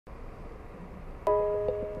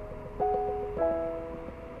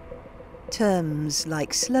Terms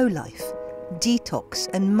like slow life, detox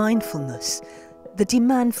and mindfulness, the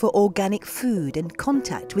demand for organic food and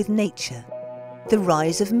contact with nature, the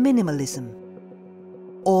rise of minimalism.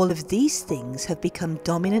 All of these things have become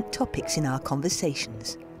dominant topics in our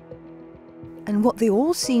conversations. And what they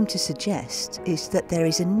all seem to suggest is that there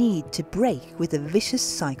is a need to break with a vicious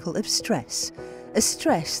cycle of stress, a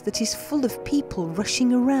stress that is full of people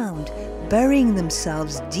rushing around, burying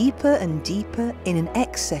themselves deeper and deeper in an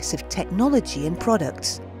excess of technology and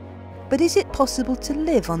products. But is it possible to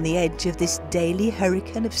live on the edge of this daily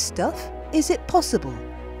hurricane of stuff? Is it possible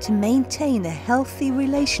to maintain a healthy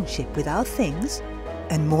relationship with our things?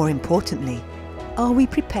 And more importantly, are we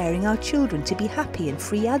preparing our children to be happy and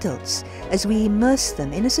free adults as we immerse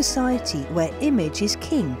them in a society where image is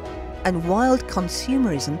king and wild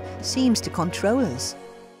consumerism seems to control us?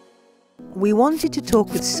 We wanted to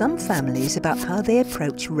talk with some families about how they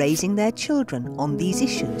approach raising their children on these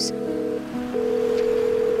issues.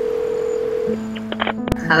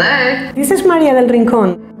 Hello. This is Maria del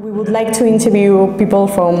Rincón. We would like to interview people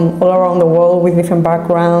from all around the world with different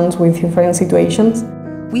backgrounds, with different situations.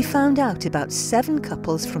 We found out about 7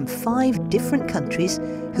 couples from 5 different countries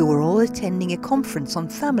who were all attending a conference on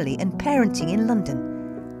family and parenting in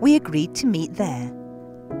London. We agreed to meet there.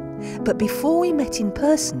 But before we met in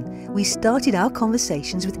person, we started our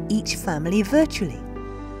conversations with each family virtually.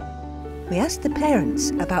 We asked the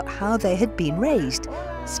parents about how they had been raised,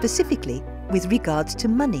 specifically with regards to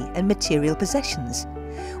money and material possessions.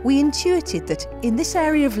 We intuited that in this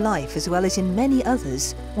area of life, as well as in many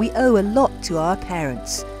others, we owe a lot to our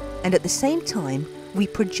parents, and at the same time, we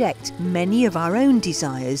project many of our own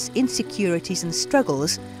desires, insecurities and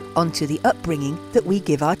struggles onto the upbringing that we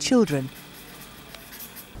give our children.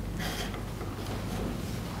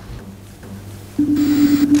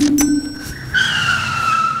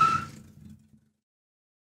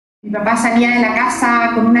 Mi papá salía de la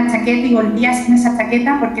casa con una chaqueta y volvía sin esa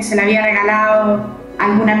chaqueta porque se la había regalado a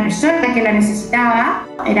alguna persona que la necesitaba.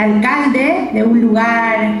 Era alcalde de un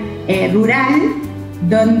lugar rural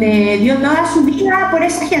donde dio toda su vida por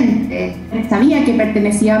esa gente. Sabía que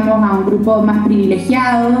pertenecíamos a un grupo más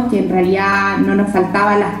privilegiado, que en realidad no nos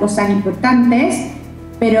faltaban las cosas importantes,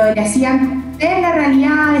 pero que hacían ver la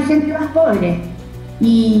realidad de gente más pobre.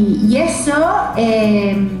 Y eso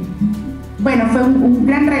bueno, fue un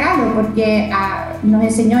gran regalo porque nos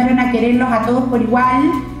enseñaron a quererlos a todos por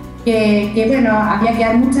igual, que bueno, había que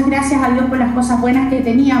dar muchas gracias a Dios por las cosas buenas que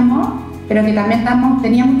teníamos, pero que también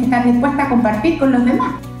teníamos que estar dispuestas a compartir con los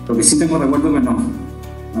demás. Lo que sí tengo recuerdo que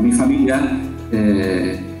a mi familia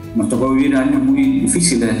nos tocó vivir años muy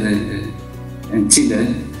difíciles en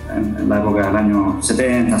Chile, en la época del año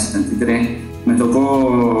 70, 73. Me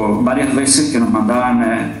tocó varias veces que nos mandaban,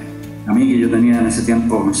 a mí que yo tenía en ese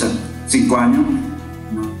tiempo, no sé, 5 años,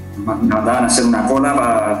 me mandaban a hacer una cola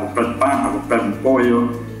para comprar pan, para comprar un pollo.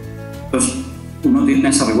 Entonces uno tiene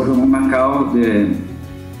ese recuerdo muy marcado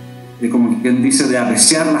de como quien dice, de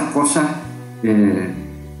apreciar las cosas que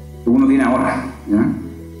uno tiene ahora, ¿ya?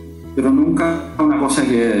 Pero nunca una cosa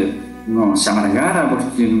que uno se amargara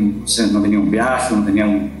porque no tenía un viaje, no tenía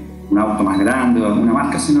un auto más grande o alguna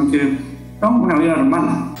marca, sino que una vida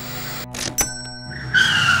normal.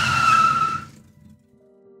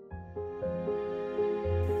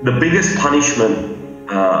 The biggest punishment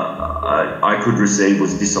I could receive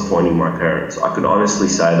was disappointing my parents. I could honestly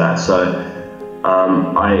say that. So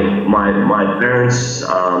my parents,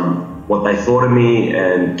 what they thought of me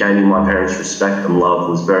and gaining my parents' respect and love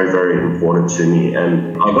was very, very important to me.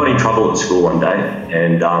 And I got in trouble at school one day,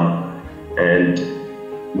 and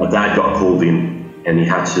my dad got called in, and he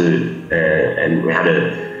had to, and we had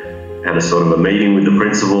a sort of a meeting with the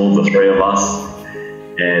principal, the 3 of us.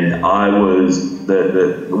 And I was,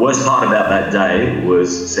 the worst part about that day was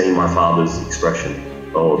seeing my father's expression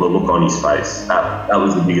or the look on his face. That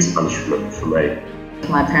was the biggest punishment for me.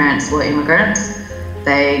 My parents were immigrants.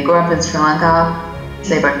 They grew up in Sri Lanka.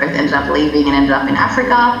 They both ended up leaving and ended up in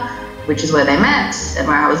Africa, which is where they met and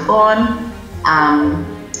where I was born.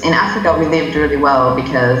 In Africa, we lived really well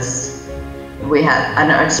because we had, I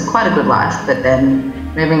know, it's quite a good life, but then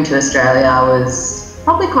moving to Australia was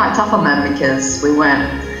probably quite tough on them because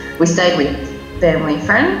we stayed with family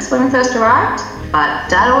friends when we first arrived, but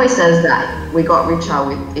Dad always says that we got richer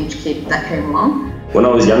with each kid that came along. When I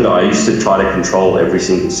was younger, I used to try to control every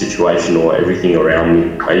single situation or everything around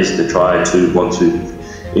me. I used to try to want to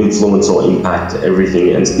influence or impact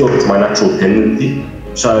everything, and still it's my natural tendency.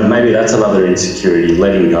 So maybe that's another insecurity.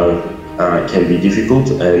 Letting go can be difficult,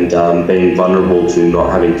 and being vulnerable to not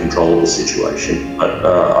having control of the situation. But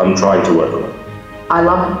I'm trying to work on it. I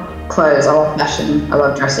love clothes, I love fashion, I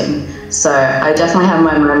love dressing. So I definitely have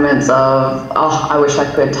my moments of, oh, I wish I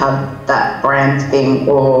could have that brand thing,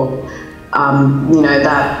 or, you know,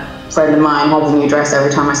 that friend of mine has a new dress every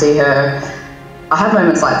time I see her. I have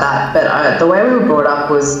moments like that, but the way we were brought up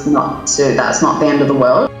was that's not the end of the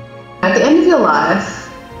world. At the end of your life,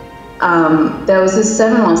 there was this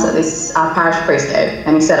sermon once that this parish priest gave,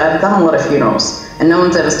 and he said, I've done a lot of funerals, and no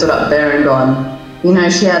one's ever stood up there and gone, you know,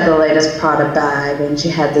 she had the latest Prada bag, and she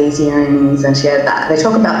had these earrings, and she had that. They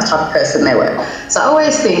talk about the type of person they were. So I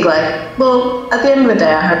always think like, well, at the end of the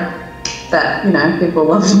day, I hope that, you know, people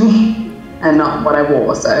loved me and not what I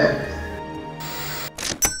wore, so.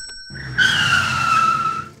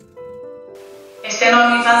 No,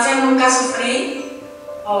 en mi infancia nunca sufrí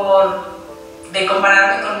de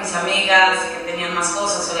compararme con mis amigas que tenían más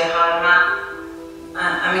cosas o viajaban más.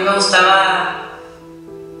 A mí me gustaba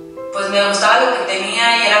lo que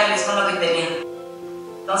tenía y era feliz con lo que tenía.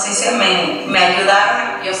 Entonces me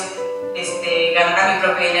ayudaron a ganar mi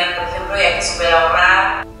propio dinero, por ejemplo, ya que supe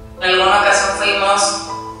ahorrar. En alguna ocasión fuimos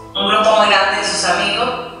un grupo muy grande de sus amigos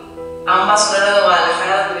a un basurero de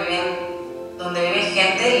Guadalajara donde vive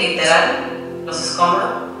gente, literal, los escombros,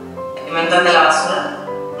 que alimentan de la basura,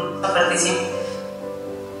 está fuertísimo.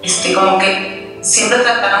 Como que siempre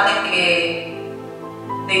trataban de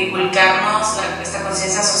inculcarnos esta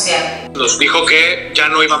conciencia social. Nos dijo que ya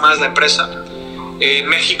no iba más la empresa. En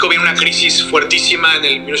México vino una crisis fuertísima en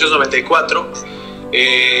el 1994,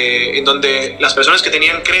 en donde las personas que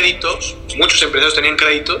tenían créditos, muchos empresarios tenían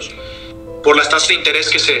créditos, por las tasas de interés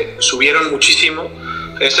que se subieron muchísimo,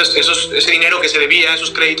 ese dinero que se debía,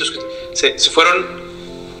 esos créditos se fueron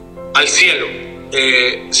al cielo.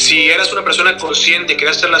 Si eras una persona consciente,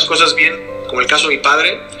 querías hacer las cosas bien, como el caso de mi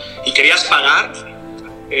padre, y querías pagar,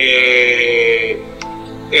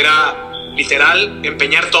 era literal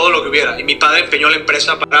empeñar todo lo que hubiera. Y mi padre empeñó la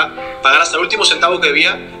empresa para pagar hasta el último centavo que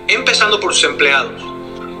debía, empezando por sus empleados.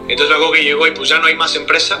 Entonces luego que llegó y pues ya no hay más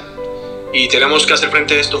empresa y tenemos que hacer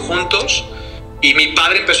frente a esto juntos. Y mi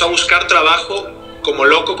padre empezó a buscar trabajo como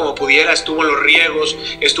loco, como pudiera, estuvo en los riegos,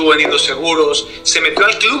 estuvo vendiendo seguros, se metió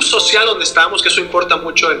al club social donde estábamos, que eso importa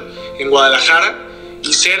mucho en Guadalajara,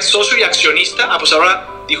 y ser socio y accionista. Pues ahora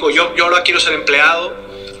dijo, yo ahora quiero ser empleado.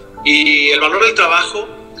 Y el valor del trabajo,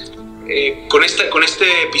 con este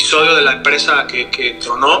episodio de la empresa que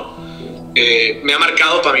tronó, me ha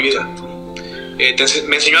marcado para mi vida.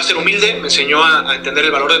 Me enseñó a ser humilde, me enseñó a entender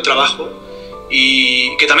el valor del trabajo,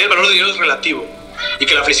 y que también el valor del dinero es relativo, y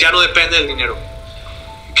que la felicidad no depende del dinero.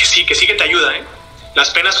 Que sí que te ayuda, ¿eh?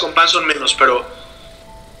 Las penas con pan son menos, pero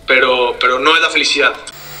no es la felicidad.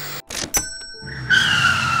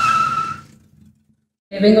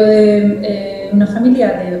 Vengo de una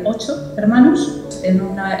familia de 8 hermanos en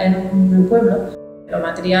un pueblo. Lo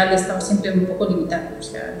material estaba siempre un poco limitado, o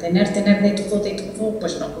sea, tener de todo,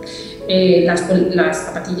 pues no. Las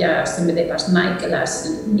zapatillas en vez de las Nike, las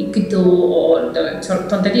Nikito o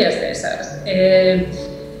tonterías de esas.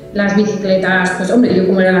 Las bicicletas, pues hombre, yo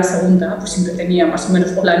como era la segunda, pues siempre tenía más o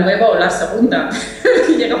menos o la nueva o la segunda.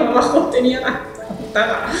 Que llegaba abajo tenía la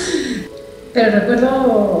octava. Pero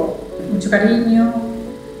recuerdo mucho cariño,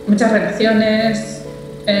 muchas relaciones,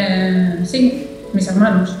 sí, mis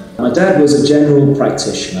hermanos. My dad was a general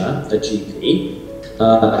practitioner, a GP,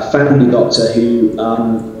 a family doctor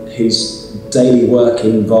whose daily work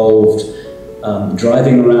involved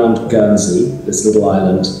driving around Guernsey, this little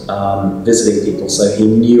island, visiting people, so he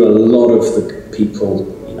knew a lot of the people,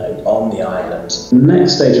 you know, on the island. The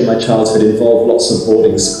next stage of my childhood involved lots of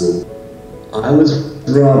boarding school. I was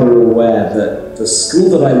rather aware that the school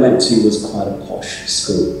that I went to was quite a posh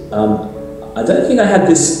school. I don't think I had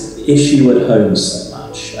this issue at home so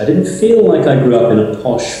much. I didn't feel like I grew up in a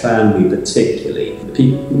posh family particularly.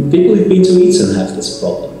 People who've been to Eton have this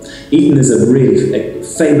problem. Eton is a really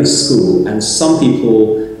famous school, and some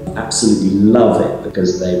people absolutely love it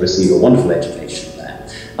because they receive a wonderful education there.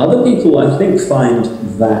 Other people, I think, find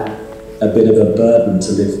that a bit of a burden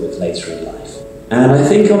to live with later in life. And I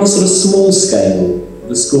think on a sort of small scale,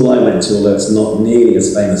 the school I went to, although it's not nearly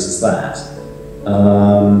as famous as that,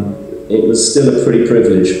 it was still a pretty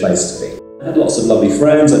privileged place to be. I had lots of lovely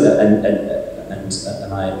friends, and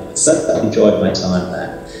I certainly enjoyed my time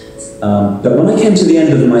there. But when I came to the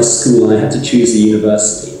end of my school, I had to choose a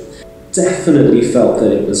university. Definitely felt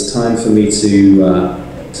that it was time for me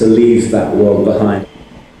to leave that world behind.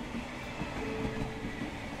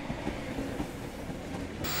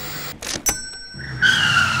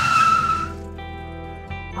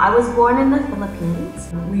 I was born in the Philippines.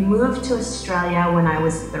 We moved to Australia when I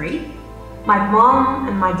was 3. My mom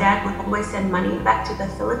and my dad would always send money back to the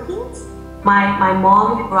Philippines. My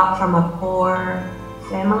mom grew up from a poor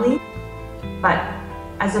family, but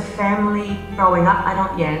as a family growing up, I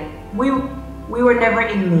don't yet. We were never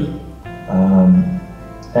in need.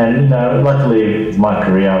 And luckily with my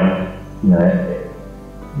career,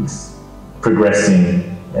 it's progressing,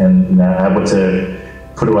 and able to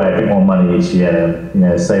put away a bit more money each year,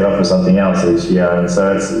 and save up for something else each year, and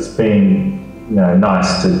so it's been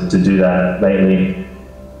nice to do that lately.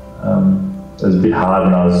 It was a bit hard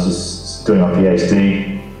when I was just doing my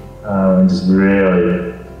PhD, and just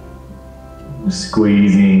really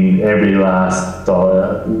squeezing every last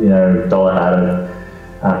dollar,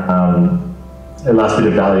 out of the last bit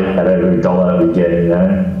of value out of every dollar we get,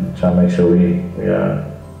 try and make sure we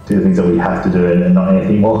do the things that we have to do and not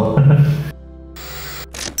anything more.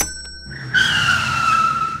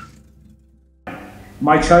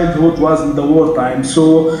 My childhood was in the wartime,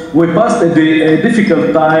 so we passed a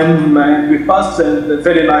difficult time and we passed a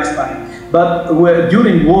very nice time. But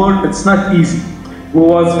during war, it's not easy. We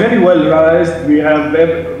was very well raised. We have,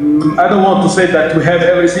 I don't want to say that we have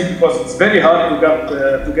everything because it's very hard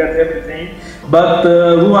to get everything. But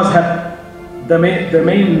we was happy. The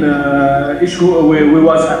main issue we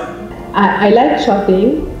was happy. I like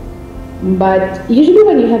shopping, but usually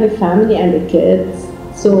when you have a family and the kids,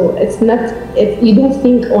 so you don't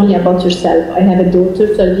think only about yourself. I have a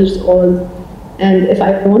daughter, 12 years old, and if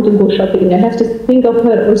I want to go shopping, I have to think of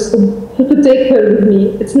her also, to take her with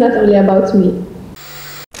me. It's not only about me.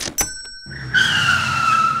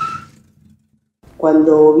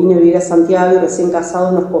 Cuando vine a vivir a Santiago, recién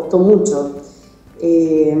casados, nos costó mucho.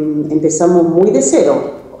 Empezamos muy de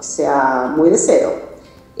cero, muy de cero.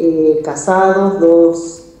 Casados,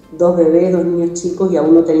 dos bebés, 2 niños chicos y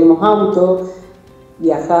aún no teníamos auto.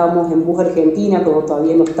 Viajábamos en bus a Argentina, como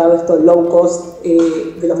todavía no estaba esto low cost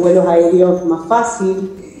de los vuelos aéreos más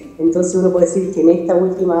fácil. Entonces uno puede decir que en esta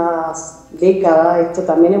última década esto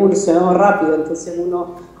también evolucionó rápido, entonces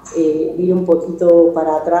uno vino un poquito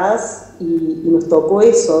para atrás y nos tocó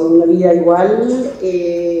eso, una vida igual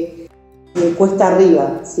cuesta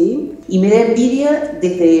arriba, ¿sí? Y me da envidia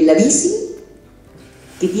desde la bici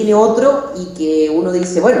que tiene otro y que uno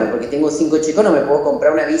dice, bueno, porque tengo 5 chicos no me puedo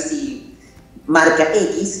comprar una bici marca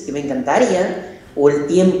X, que me encantaría, o el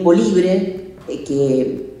tiempo libre,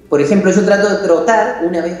 que, por ejemplo, yo trato de trotar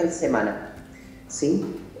una vez a la semana, ¿sí?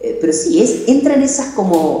 Pero sí, entran esas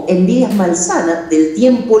como envidias malsanas del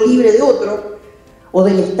tiempo libre de otro, o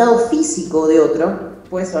del estado físico de otro,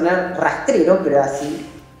 puede sonar rastrero, pero así,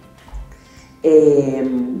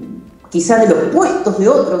 quizás de los puestos de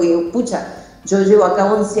otro, que, pucha, yo llevo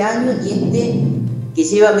acá 11 años y que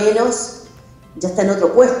lleva menos, ya está en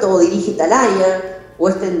otro puesto, o dirige tal área, o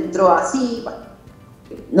entró así. Bueno,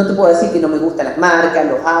 no te puedo decir que no me gustan las marcas,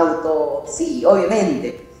 los autos, sí,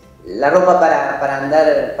 obviamente, la ropa para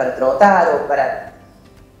andar, para trotar,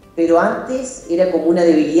 pero antes era como una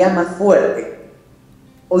debilidad más fuerte.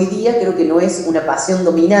 Hoy día creo que no es una pasión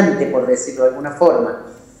dominante, por decirlo de alguna forma.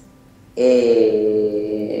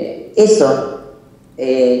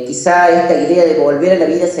 Quizá esta idea de volver a la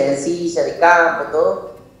vida sencilla, de campo,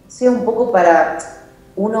 todo, sea un poco para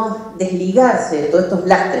uno desligarse de todos estos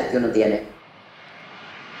lastres que uno tiene.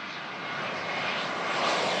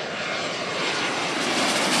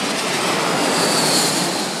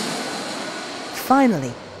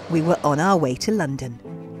 Finally, we were on our way to London.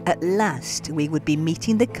 At last, we would be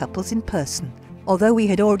meeting the couples in person. Although we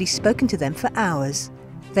had already spoken to them for hours,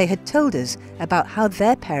 they had told us about how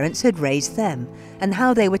their parents had raised them and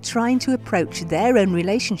how they were trying to approach their own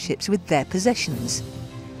relationships with their possessions.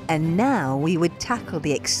 And now we would tackle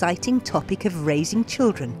the exciting topic of raising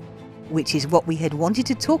children, which is what we had wanted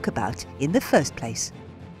to talk about in the first place.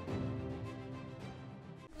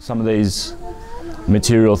 Some of these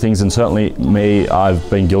material things, and certainly me, I've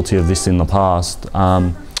been guilty of this in the past,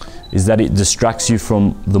 is that it distracts you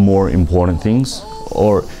from the more important things,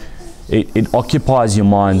 or it occupies your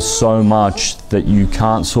mind so much that you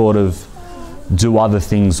can't sort of do other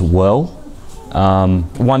things well.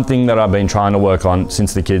 One thing that I've been trying to work on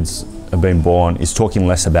since the kids have been born is talking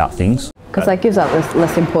less about things. Because that gives out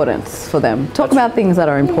less importance for them. Talk about things that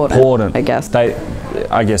are important, I guess.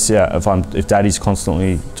 I guess, yeah, if Daddy's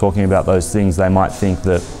constantly talking about those things, they might think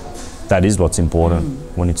that is what's important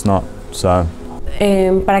when it's not, so.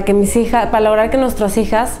 Para lograr que nuestras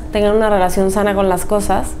hijas tengan una relación sana con las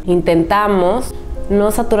cosas, intentamos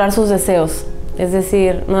no saturar sus deseos. Es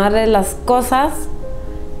decir, no darles las cosas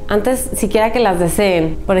antes siquiera que las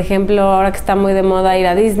deseen. Por ejemplo, ahora que está muy de moda ir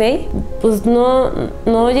a Disney, pues no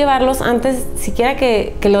llevarlos antes siquiera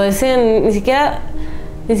que lo deseen, ni siquiera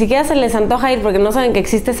se les antoja ir porque no saben que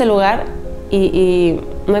existe ese lugar y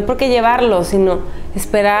no hay por qué llevarlos, sino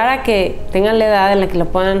esperar a que tengan la edad en la que lo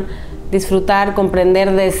puedan disfrutar,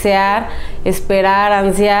 comprender, desear, esperar,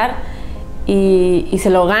 ansiar y se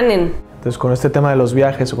lo ganen. Entonces con este tema de los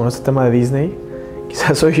viajes o con este tema de Disney,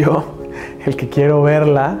 quizás soy yo el que quiero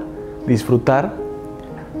verla, disfrutar,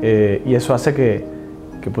 y eso hace que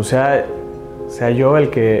pues sea yo el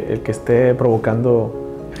que esté provocando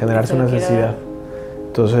generarse una necesidad.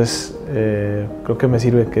 Entonces creo que me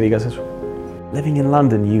sirve que digas eso. Living in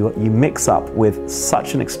London, you mix up with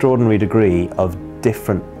such an extraordinary degree of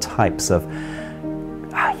different types of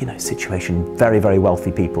situation. Very, very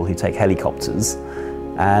wealthy people who take helicopters,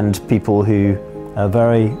 and people who are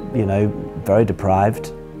very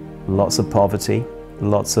deprived, lots of poverty,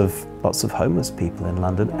 lots of homeless people in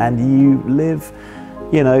London, and you live,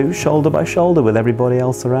 shoulder by shoulder with everybody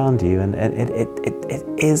else around you, and it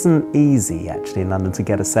isn't easy actually in London to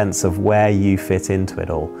get a sense of where you fit into it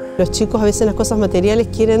all. Los chicos a veces las cosas materiales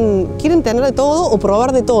quieren tener de todo o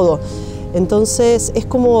probar de todo. Entonces es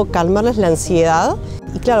como calmarles la ansiedad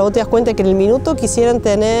y claro, vos te das cuenta que en el minuto quisieran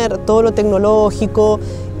tener todo lo tecnológico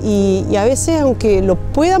y a veces aunque lo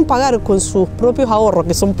puedan pagar con sus propios ahorros,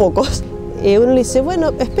 que son pocos, uno le dice,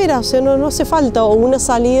 bueno, espera, o sea, no hace falta, o una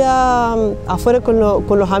salida afuera con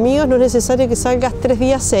los amigos no es necesario que salgas 3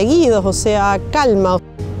 días seguidos, o sea, calma.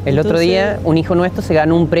 El otro día un hijo nuestro se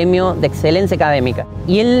ganó un premio de excelencia académica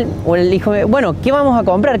y él dijo, bueno, ¿qué vamos a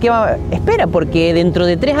comprar? Espera, porque dentro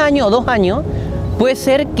de 3 años o 2 años puede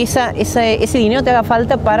ser que ese dinero te haga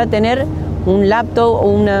falta para tener un laptop o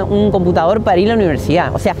un computador para ir a la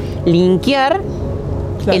universidad. O sea, linkear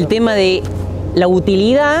el tema de la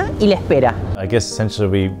utilidad y la espera. I guess essentially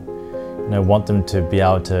we want them to be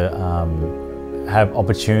able to have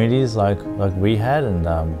opportunities like we had, and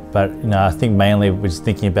but I think mainly we're just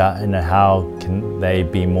thinking about how can they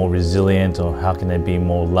be more resilient, or how can they be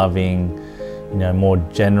more loving, more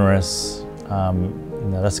generous.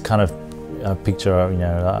 That's the kind of picture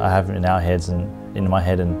I have in our heads and in my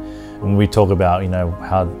head, and when we talk about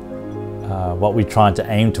how what we're trying to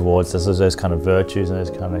aim towards, those kind of virtues and those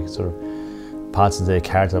kind of sort of parts of their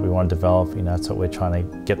character that we want to develop. That's what we're trying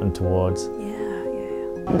to get them towards.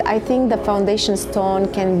 I think the foundation stone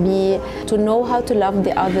can be to know how to love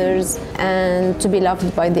the others and to be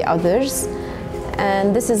loved by the others.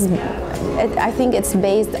 And this is, I think it's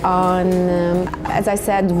based on, as I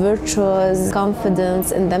said, virtues,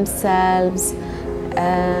 confidence in themselves,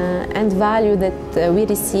 and value that we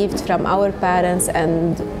received from our parents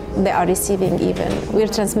and they are receiving even. We're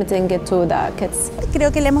transmitting it to the kids.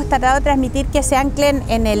 Creo que le hemos tratado de transmitir que se anclen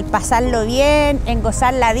en el pasarlo bien, en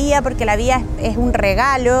gozar la vida, porque la vida es un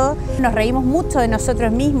regalo. Nos reímos mucho de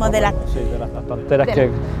nosotros mismos, de las tonteras,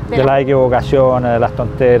 de las equivocaciones, de las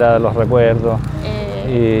tonteras, de los recuerdos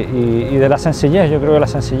y de la sencillez. Yo creo que la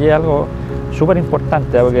sencillez es algo súper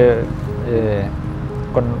importante, porque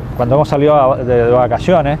cuando hemos salido de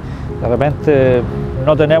vacaciones, de repente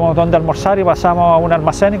no tenemos dónde almorzar y pasamos a un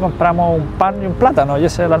almacén y compramos un pan y un plátano, y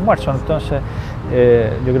ese es el almuerzo. Entonces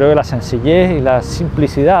yo creo que la sencillez y la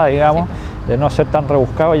simplicidad, digamos, de no ser tan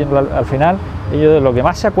rebuscado, y al final ellos de lo que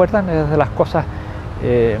más se acuerdan es de las cosas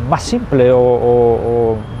más simples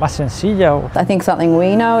o más sencillas. I think something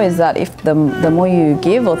we know is that if the more you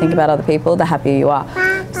give or think about other people, the happier you are.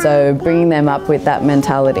 So bringing them up with that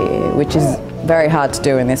mentality, which is very hard to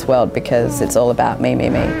do in this world because it's all about me, me,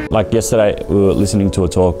 me. Like yesterday, we were listening to a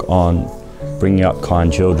talk on bringing up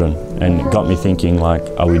kind children, and it got me thinking, like,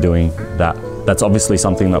 are we doing that? That's obviously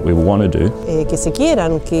something that we want to do. Que se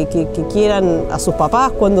quieran, que quieran a sus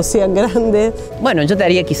papás cuando sean grandes. Bueno, yo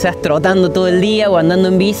estaría quizás trotando todo el día o andando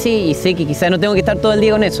en bici, y sé que quizás no tengo que estar todo el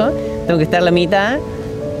día con eso, tengo que estar la mitad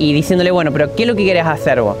y diciéndole, bueno, pero ¿qué es lo que quieres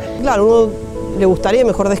hacer vos? Claro, uno le gustaría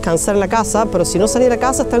mejor descansar en la casa, pero si no salir a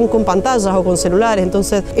casa están con pantallas o con celulares.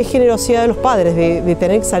 Entonces es generosidad de los padres de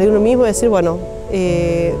tener que salir uno mismo y decir, bueno,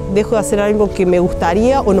 dejo de hacer algo que me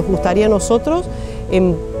gustaría o nos gustaría a nosotros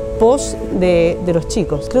en pos de los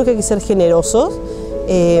chicos. Creo que hay que ser generosos,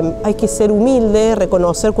 hay que ser humildes,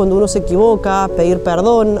 reconocer cuando uno se equivoca, pedir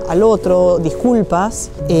perdón al otro, disculpas,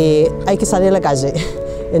 hay que salir a la calle.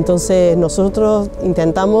 Entonces nosotros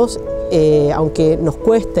intentamos, aunque nos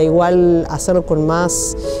cuesta igual hacerlo con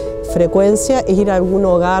más frecuencia, es ir a algún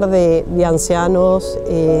hogar de ancianos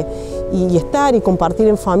y estar y compartir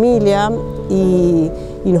en familia, y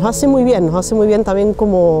nos hace muy bien también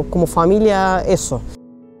como familia eso.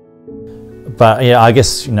 But yeah, I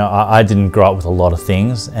guess I didn't grow up with a lot of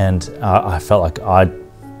things, and I felt like I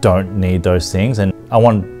don't need those things, and I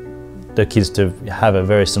want the kids to have a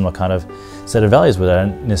very similar kind of set of values where they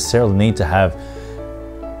don't necessarily need to have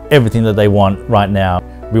everything that they want right now.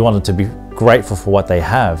 We want them to be grateful for what they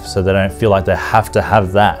have, so they don't feel like they have to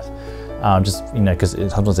have that. just, you know, because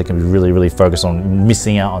sometimes they can be really, really focused on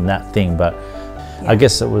missing out on that thing. But I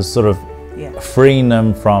guess it was sort of freeing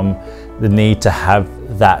them from the need to have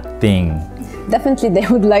that thing. Definitely they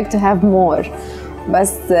would like to have more, but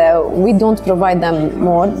we don't provide them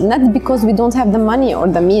more, not because we don't have the money or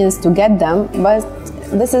the means to get them, but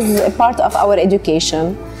this is a part of our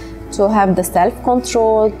education, to have the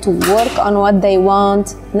self-control, to work on what they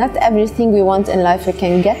want. Not everything we want in life we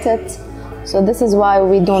can get it, so this is why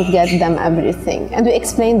we don't get them everything. And we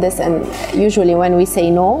explain this, and usually when we say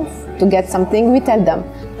no to get something, we tell them,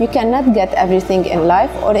 you cannot get everything in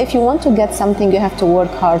life, or if you want to get something, you have to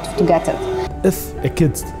work hard to get it. If a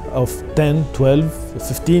kid of 10, 12,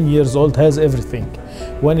 15 years old has everything,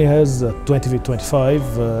 when he has 20,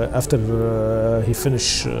 25, after he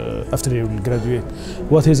will graduate,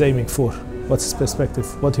 what he's aiming for, what's his perspective,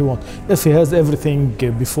 what he wants. If he has everything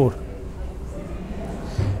before,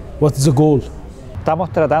 what's the goal?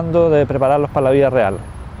 Estamos tratando de prepararlos para la vida real.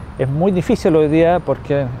 Es muy difícil hoy día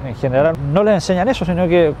porque en general no les enseñan eso, sino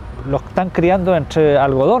que los están criando entre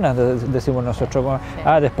algodones, decimos nosotros,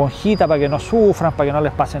 de esponjita para que no sufran, para que no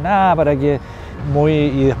les pase nada, para que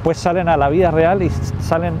y después salen a la vida real y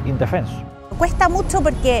salen indefensos. Cuesta mucho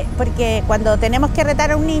porque cuando tenemos que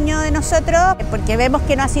retar a un niño de nosotros, porque vemos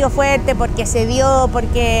que no ha sido fuerte, porque se dio,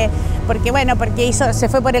 porque se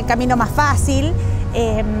fue por el camino más fácil,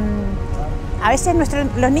 a veces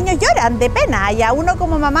los niños lloran de pena, y a uno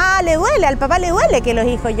como mamá le duele, al papá le duele que los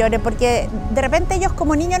hijos lloren, porque de repente ellos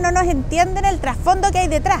como niños no nos entienden el trasfondo que hay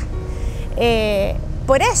detrás.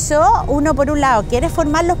 Por eso uno por un lado quiere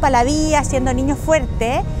formarlos para la vida siendo niños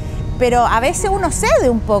fuertes, pero a veces uno cede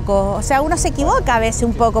un poco, o sea, uno se equivoca a veces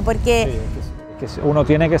un poco, porque... Que uno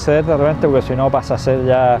tiene que ceder de repente, porque si no pasa a ser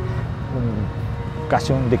ya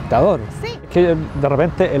casi un dictador. Sí. Que de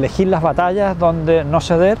repente elegir las batallas donde no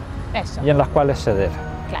ceder, y en las cuales ceder,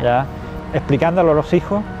 claro. ¿Ya? Explicándolo a los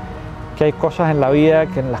hijos que hay cosas en la vida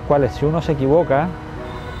en las cuales si uno se equivoca,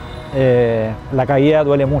 la caída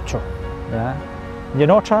duele mucho, ¿ya? Y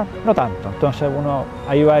en otras no tanto. Entonces uno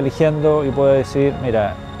ahí va eligiendo y puede decir,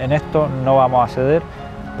 mira, en esto no vamos a ceder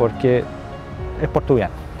porque es por tu bien.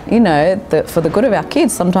 You know, for the good of our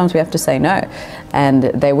kids, sometimes we have to say no, and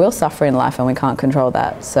they will suffer in life and we can't control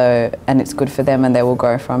that. So, and it's good for them and they will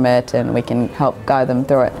grow from it and we can help guide them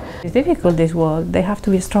through it. It's difficult, this world. They have to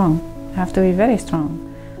be strong, have to be very strong.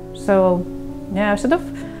 So, yeah,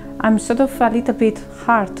 I'm sort of a little bit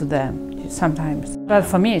hard to them sometimes. But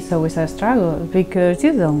for me, it's always a struggle because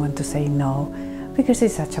you don't want to say no, because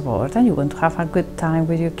it's such a world and you want to have a good time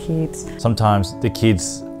with your kids. Sometimes the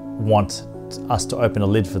kids want us to open a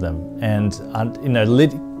lid for them, and you know,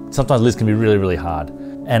 sometimes lids can be really, really hard,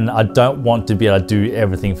 and I don't want to be able to do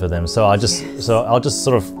everything for them, so I'll just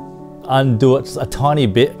sort of undo it a tiny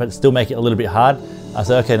bit but still make it a little bit hard. I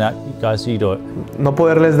say, okay, now guys, you do it. No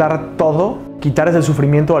poderles dar todo, quitarles el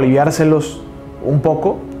sufrimiento, aliviárselos un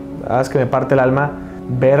poco. La verdad es que me parte el alma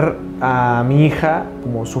ver a mi hija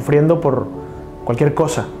como sufriendo por cualquier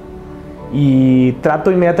cosa, y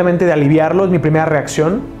trato inmediatamente de aliviarlo. Es mi primera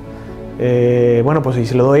reacción. Bueno, pues si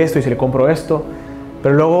se le doy esto y si le compro esto,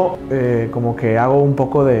 pero luego como que hago un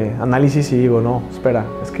poco de análisis y digo, no, espera,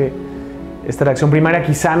 es que esta reacción primaria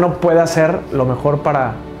quizá no pueda ser lo mejor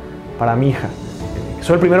para mi hija.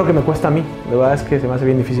 Soy el primero que me cuesta a mí, de verdad es que se me hace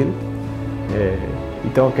bien difícil, y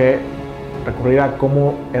tengo que recurrir a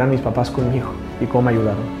cómo eran mis papás conmigo y cómo me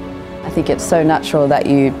ayudaron. I think it's so natural that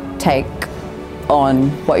you take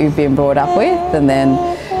on what you've been brought up with, and then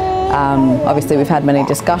obviously we've had many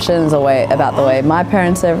discussions about the way my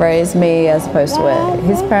parents have raised me as opposed to where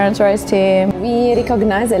his parents raised him. We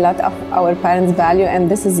recognize a lot of our parents' value, and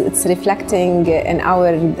it's reflecting in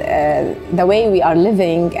our the way we are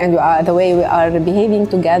living and the way we are behaving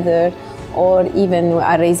together, or even we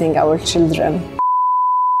are raising our children.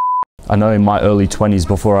 I know in my early 20s,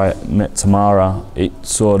 before I met Tamara,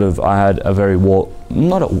 I had a very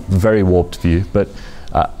not a very warped view, but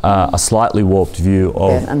a slightly warped view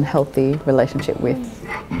of an unhealthy relationship with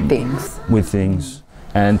things,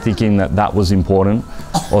 and thinking that was important,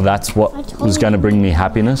 or that's what was going to bring me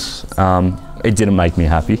happiness. It didn't make me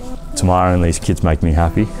happy. Tamara and these kids make me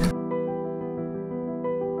happy.